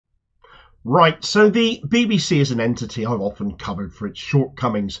Right, so the BBC is an entity I've often covered for its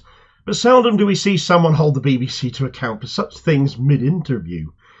shortcomings, but seldom do we see someone hold the BBC to account for such things mid-interview.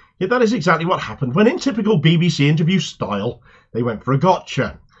 Yet that is exactly what happened when, in typical BBC interview style, they went for a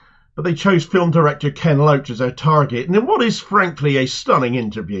gotcha. But they chose film director Ken Loach as their target, and in what is frankly a stunning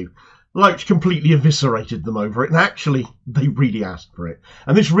interview, Loach completely eviscerated them over it, and actually, they really asked for it.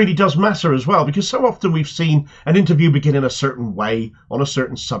 And this really does matter as well, because so often we've seen an interview begin in a certain way, on a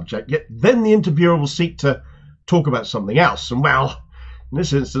certain subject, yet then the interviewer will seek to talk about something else, and well, in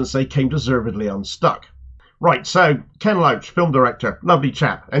this instance, they came deservedly unstuck. Right, so, Ken Loach, film director, lovely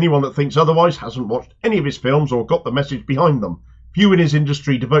chap. Anyone that thinks otherwise hasn't watched any of his films or got the message behind them. Few in his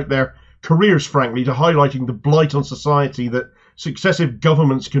industry devote their careers, frankly, to highlighting the blight on society that successive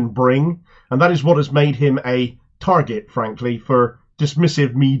governments can bring, and that is what has made him a target, frankly, for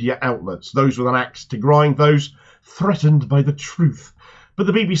dismissive media outlets, those with an axe to grind, those threatened by the truth. But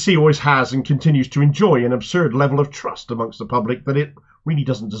the BBC always has and continues to enjoy an absurd level of trust amongst the public that it really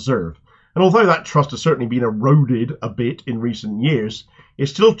doesn't deserve. And although that trust has certainly been eroded a bit in recent years,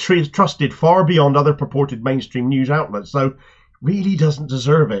 it's still trusted far beyond other purported mainstream news outlets, so really doesn't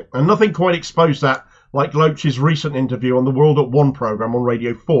deserve it. And nothing quite exposed that like Loach's recent interview on the World at One programme on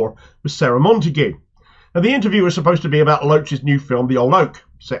Radio 4 with Sarah Montague. Now, the interview was supposed to be about Loach's new film, The Old Oak,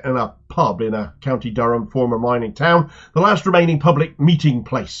 set in a pub in a County Durham former mining town, the last remaining public meeting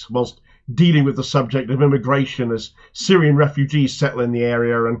place, whilst dealing with the subject of immigration as Syrian refugees settle in the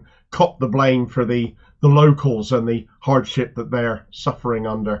area and cop the blame for the locals and the hardship that they're suffering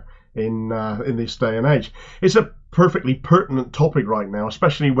under in this day and age. It's a perfectly pertinent topic right now,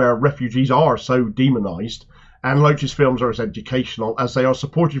 especially where refugees are so demonised, and Loach's films are as educational as they are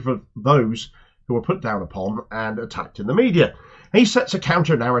supportive of those who are put down upon and attacked in the media. He sets a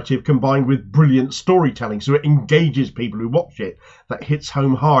counter-narrative combined with brilliant storytelling, so it engages people who watch it. That hits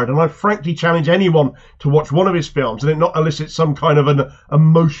home hard, and I frankly challenge anyone to watch one of his films and it not elicit some kind of an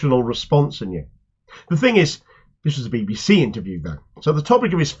emotional response in you. The thing is, this was a BBC interview though, so the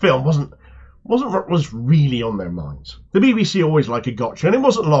topic of his film wasn't what was really on their minds. The BBC always like a gotcha, and it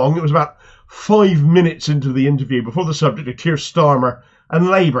wasn't long. It was about 5 minutes into the interview before the subject of Keir Starmer and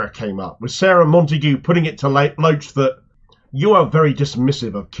Labour came up, with Sarah Montague putting it to Loach that you are very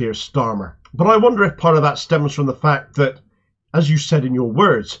dismissive of Keir Starmer. But I wonder if part of that stems from the fact that, as you said in your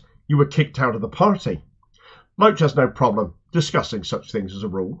words, you were kicked out of the party. Loach has no problem discussing such things as a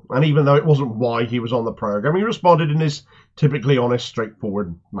rule, and even though it wasn't why he was on the programme, he responded in his typically honest,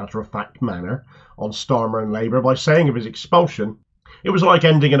 straightforward, matter-of-fact manner on Starmer and Labour by saying of his expulsion, it was like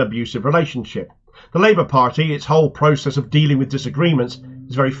ending an abusive relationship. The Labour Party, its whole process of dealing with disagreements,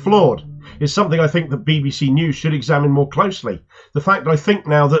 is very flawed. It's something I think that BBC News should examine more closely. The fact I think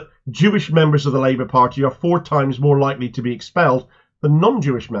now that Jewish members of the Labour Party are 4 times more likely to be expelled than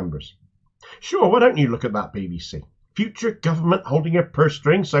non-Jewish members. Sure, why don't you look at that, BBC? Future government holding your purse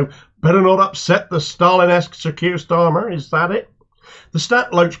strings, so better not upset the Stalin-esque Sir Keir Starmer, is that it? The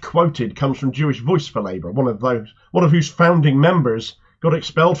stat Loach quoted comes from Jewish Voice for Labour, one of whose founding members got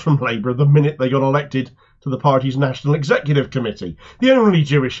expelled from Labour the minute they got elected to the party's National Executive Committee. The only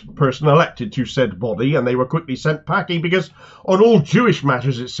Jewish person elected to said body, and they were quickly sent packing because on all Jewish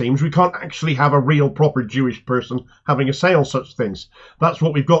matters, it seems, we can't actually have a real proper Jewish person having a say on such things. That's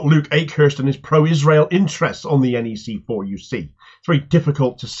what we've got Luke Akehurst and his pro-Israel interests on the NEC for, you see. It's very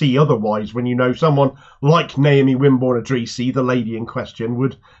difficult to see otherwise when you know someone like Naomi Wimborne-Idrisi, the lady in question,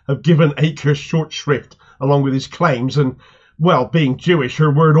 would have given Akehurst short shrift along with his claims, and well, being Jewish,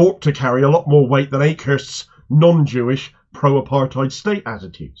 her word ought to carry a lot more weight than Akehurst's non-Jewish, pro-apartheid state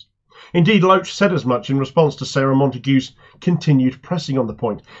attitudes. Indeed, Loach said as much in response to Sarah Montague's continued pressing on the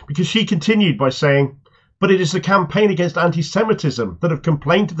point, because she continued by saying, but it is the campaign against anti-Semitism that have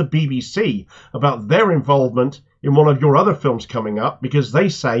complained to the BBC about their involvement in one of your other films coming up, because they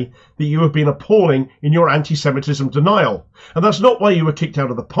say that you have been appalling in your anti-Semitism denial. And that's not why you were kicked out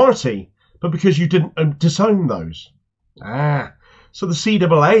of the party, but because you didn't disown those. Ah, so the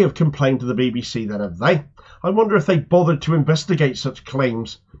CAA have complained to the BBC then, have they? I wonder if they bothered to investigate such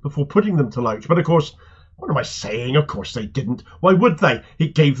claims before putting them to Loach. But of course, what am I saying? Of course they didn't. Why would they?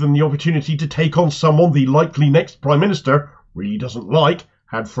 It gave them the opportunity to take on someone the likely next Prime Minister really doesn't like,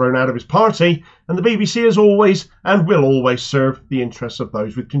 had thrown out of his party, and the BBC has always and will always serve the interests of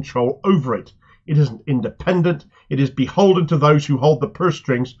those with control over it. It isn't independent. It is beholden to those who hold the purse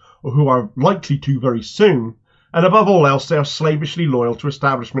strings or who are likely to very soon. And above all else, they are slavishly loyal to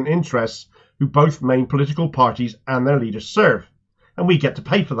establishment interests who both main political parties and their leaders serve. And we get to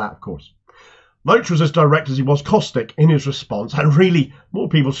pay for that, of course. Loach was as direct as he was caustic in his response, and really, more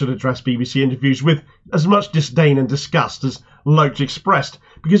people should address BBC interviews with as much disdain and disgust as Loach expressed,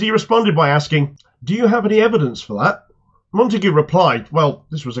 because he responded by asking, "Do you have any evidence for that?" Montague replied, "Well,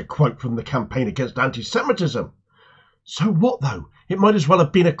 this was a quote from the campaign against anti-Semitism." So what, though? It might as well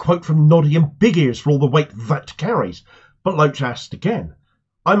have been a quote from Noddy and Big Ears for all the weight that carries. But Loach asked again,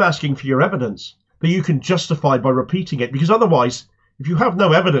 "I'm asking for your evidence that you can justify by repeating it, because otherwise, if you have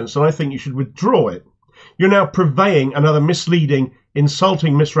no evidence, then I think you should withdraw it. You're now purveying another misleading,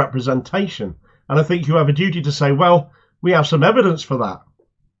 insulting misrepresentation, and I think you have a duty to say, well, we have some evidence for that."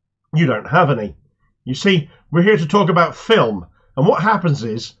 You don't have any. You see, we're here to talk about film, and what happens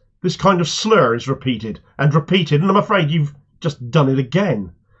is this kind of slur is repeated, and I'm afraid you've just done it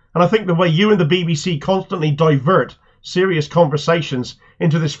again. And I think the way you and the BBC constantly divert serious conversations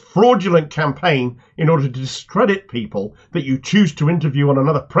into this fraudulent campaign in order to discredit people that you choose to interview on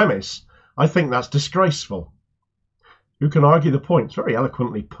another premise, I think that's disgraceful. Who can argue the point? It's very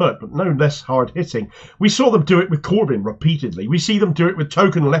eloquently put, but no less hard-hitting. We saw them do it with Corbyn repeatedly. We see them do it with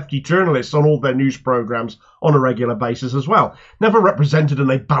token lefty journalists on all their news programmes on a regular basis as well. Never represented in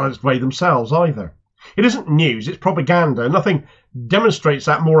a balanced way themselves either. It isn't news, it's propaganda. Nothing demonstrates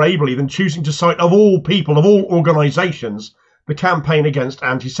that more ably than choosing to cite, of all people, of all organisations, the campaign against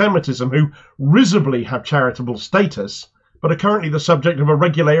anti-Semitism, who risibly have charitable status, but are currently the subject of a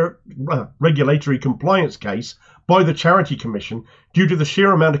regulatory compliance case by the Charity Commission due to the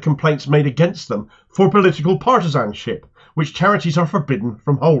sheer amount of complaints made against them for political partisanship, which charities are forbidden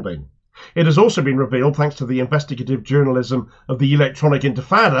from holding. It has also been revealed, thanks to the investigative journalism of the electronic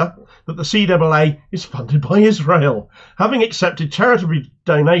intifada, that the CAA is funded by Israel, having accepted charitable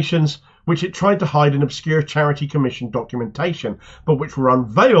donations which it tried to hide in obscure Charity Commission documentation, but which were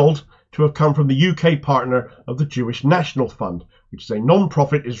unveiled to have come from the UK partner of the Jewish National Fund, which is a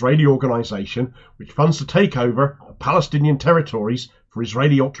non-profit Israeli organisation which funds the takeover of Palestinian territories for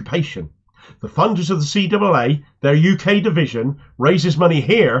Israeli occupation. The funders of the CAA, their UK division, raises money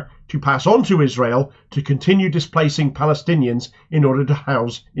here to pass on to Israel to continue displacing Palestinians in order to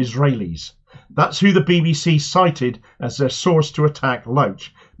house Israelis. That's who the BBC cited as their source to attack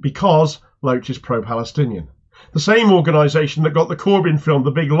Loach, because Loach is pro-Palestinian. The same organisation that got the Corbyn film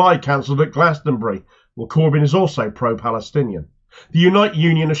The Big Lie cancelled at Glastonbury. Well, Corbyn is also pro-Palestinian. The Unite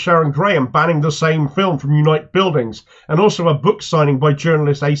Union of Sharon Graham banning the same film from Unite Buildings, and also a book signing by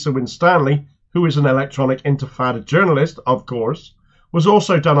journalist Asa Winstanley, who is an electronic intifada journalist, of course, was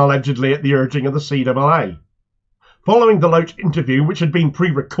also done allegedly at the urging of the CAA. Following the Loach interview, which had been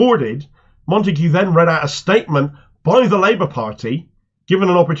pre-recorded, Montague then read out a statement by the Labour Party, given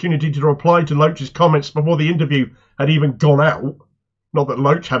an opportunity to reply to Loach's comments before the interview had even gone out. Not that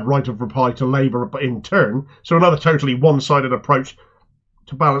Loach had right of reply to Labour in turn, so another totally one-sided approach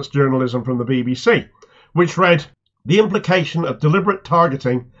to balanced journalism from the BBC, which read, "The implication of deliberate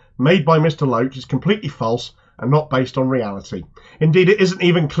targeting made by Mr. Loach is completely false and not based on reality. Indeed, it isn't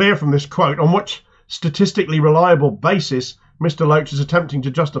even clear from this quote on which statistically reliable basis Mr. Loach is attempting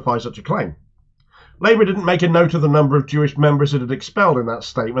to justify such a claim." Labour didn't make a note of the number of Jewish members it had expelled in that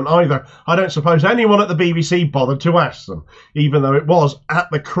statement either. I don't suppose anyone at the BBC bothered to ask them, even though it was at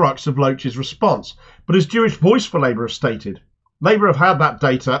the crux of Loach's response. But as Jewish Voice for Labour has stated, Labour have had that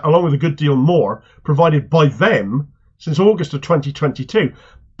data, along with a good deal more, provided by them since August of 2022.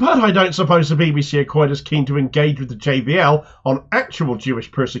 But I don't suppose the BBC are quite as keen to engage with the JVL on actual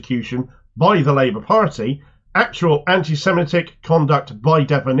Jewish persecution by the Labour Party, actual anti-Semitic conduct by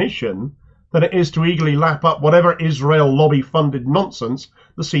definition, than it is to eagerly lap up whatever Israel lobby-funded nonsense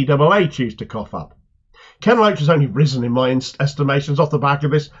the CAA choose to cough up. Ken Loach has only risen in my estimations off the back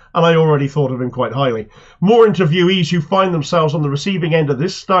of this, and I already thought of him quite highly. More interviewees who find themselves on the receiving end of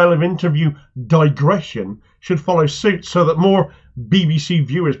this style of interview digression should follow suit, so that more BBC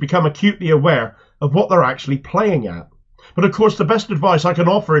viewers become acutely aware of what they're actually playing at. But of course, the best advice I can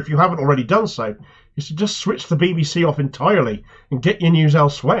offer, if you haven't already done so, is to just switch the BBC off entirely and get your news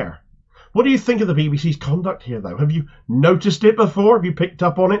elsewhere. What do you think of the BBC's conduct here, though? Have you noticed it before? Have you picked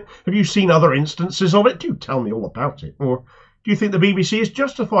up on it? Have you seen other instances of it? Do tell me all about it. Or do you think the BBC is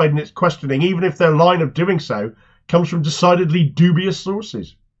justified in its questioning, even if their line of doing so comes from decidedly dubious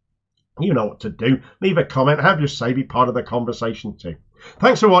sources? You know what to do. Leave a comment, have your say, be part of the conversation too.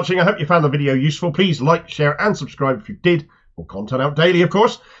 Thanks for watching. I hope you found the video useful. Please like, share and subscribe if you did. More content out daily, of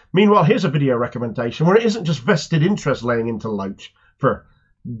course. Meanwhile, here's a video recommendation where it isn't just vested interest laying into Loach for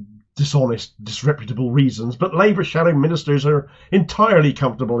dishonest, disreputable reasons, but Labour shadow ministers are entirely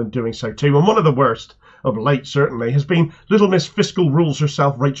comfortable in doing so too. And one of the worst, of late certainly, has been Little Miss Fiscal Rules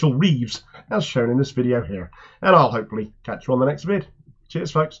herself, Rachel Reeves, as shown in this video here. And I'll hopefully catch you on the next vid.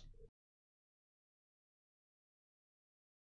 Cheers, folks.